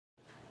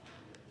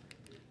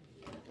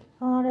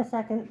Hold on a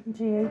second,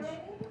 GH.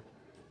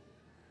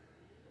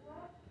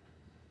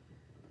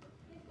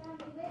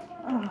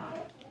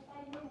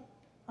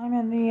 I'm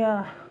in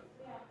the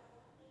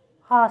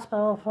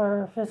hospital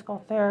for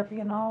physical therapy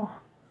and all.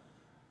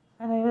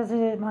 And I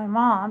visited my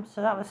mom,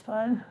 so that was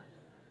fun.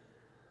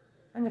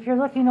 And if you're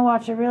looking to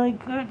watch a really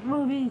good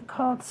movie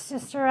called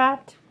Sister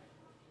Act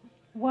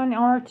 1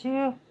 or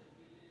 2,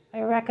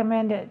 I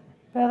recommend it.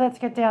 But let's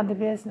get down to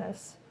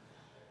business.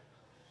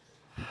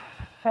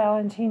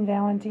 Valentin.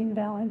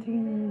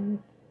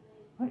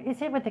 What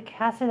is it with the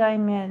cast that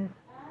I'm in?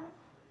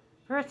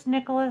 First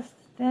Nicholas,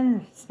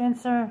 then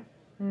Spencer,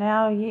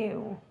 now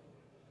you.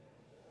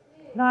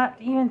 Not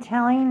even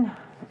telling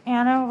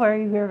Anna where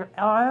you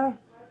are.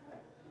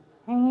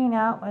 Hanging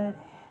out with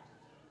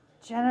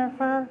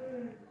Jennifer,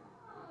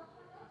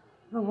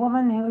 the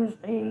woman who is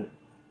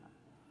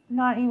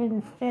not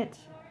even fit.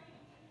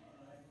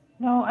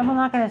 No, I'm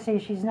not going to say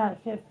she's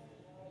not fit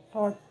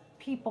for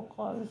people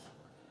clothes.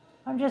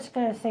 I'm just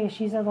going to say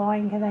she's a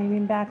lying,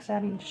 conniving,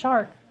 backstabbing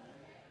shark,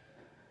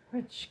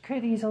 which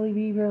could easily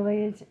be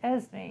related to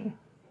Esme.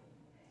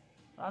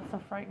 That's a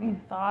frightening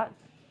thought.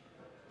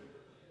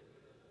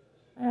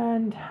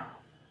 And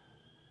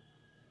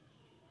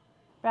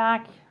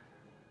back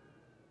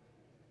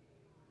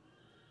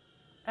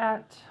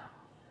at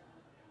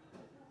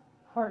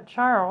Fort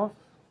Charles,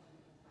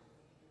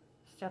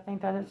 still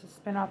think that is a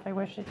spinoff I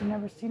wish I'd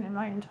never seen in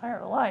my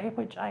entire life,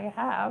 which I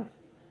have.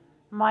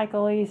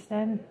 Michael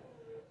Easton,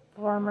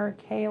 former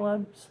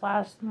Caleb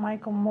 /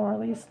 Michael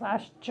Morley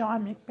 /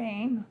 John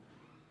McBain.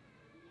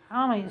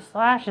 How many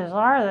slashes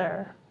are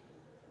there?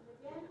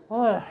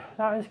 Ugh,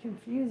 that was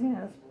confusing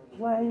as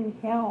bloody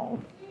hell.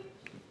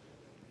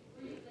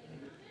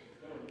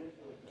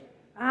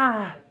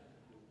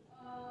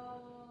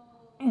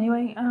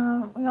 Anyway,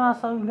 we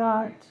also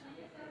got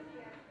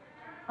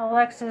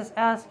Alexis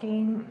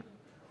asking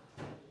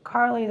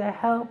Carly to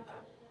help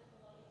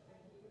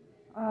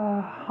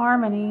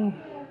Harmony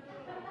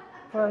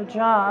for a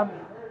job.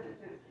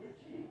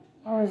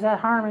 Or was that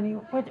Harmony?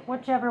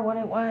 Whichever one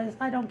it was.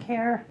 I don't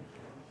care.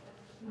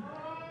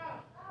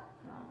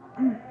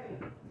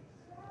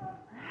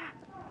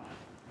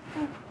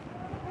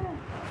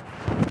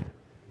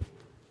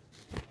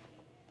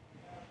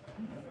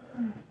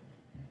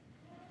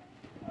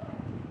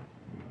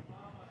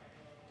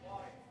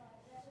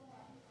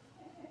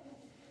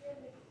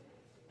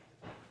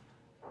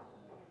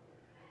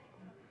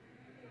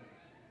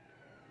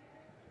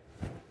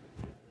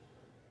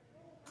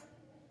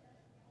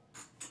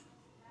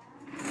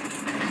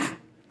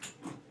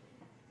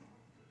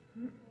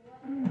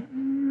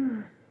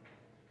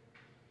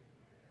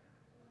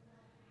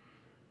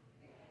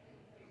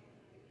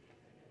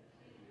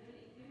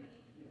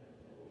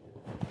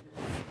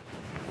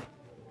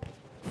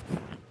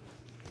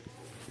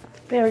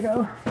 There we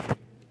go.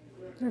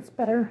 That's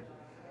better.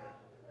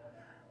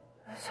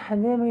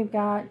 And then we've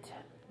got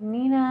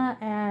Nina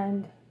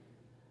and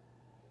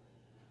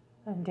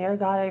dear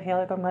God, I feel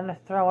like I'm going to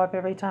throw up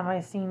every time I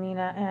see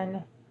Nina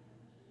and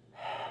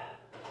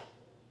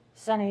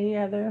Sunny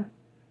together.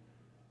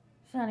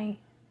 Sunny,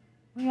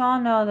 we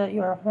all know that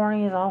you're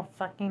horny as all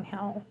fucking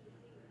hell.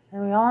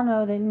 And we all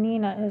know that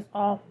Nina is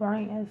all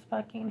horny as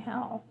fucking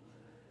hell.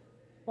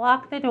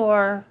 Lock the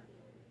door.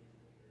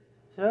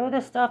 Throw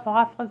the stuff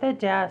off of the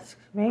desk.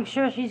 Make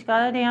sure she's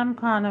got a damn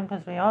condom,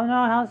 because we all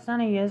know how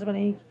Sonny is when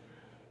he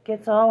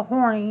gets all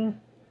horny.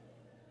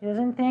 He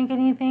doesn't think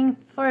anything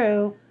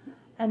through,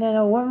 and then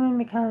a woman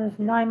becomes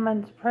 9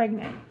 months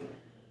pregnant.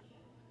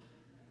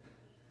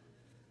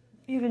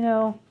 Even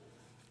though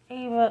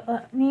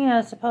Nina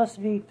is supposed to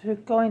be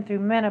going through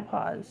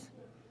menopause.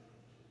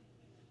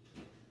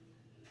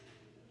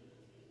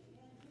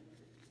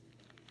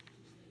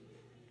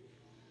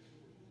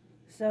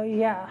 So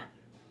yeah.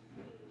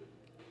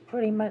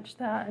 Pretty much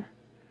that.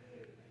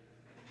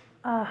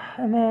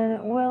 And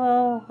then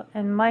Willow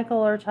and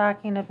Michael are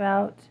talking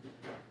about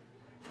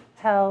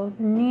how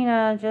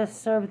Nina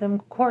just served them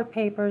court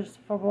papers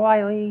for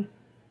Wiley's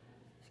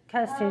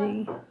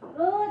custody.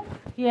 Good.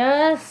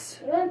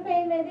 Yes? You want to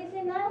take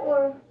medicine now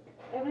or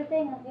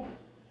everything? Okay.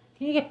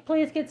 Can you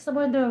please get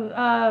someone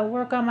to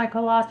work on my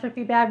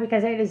colostrophe bag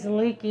because it is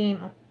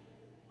leaking?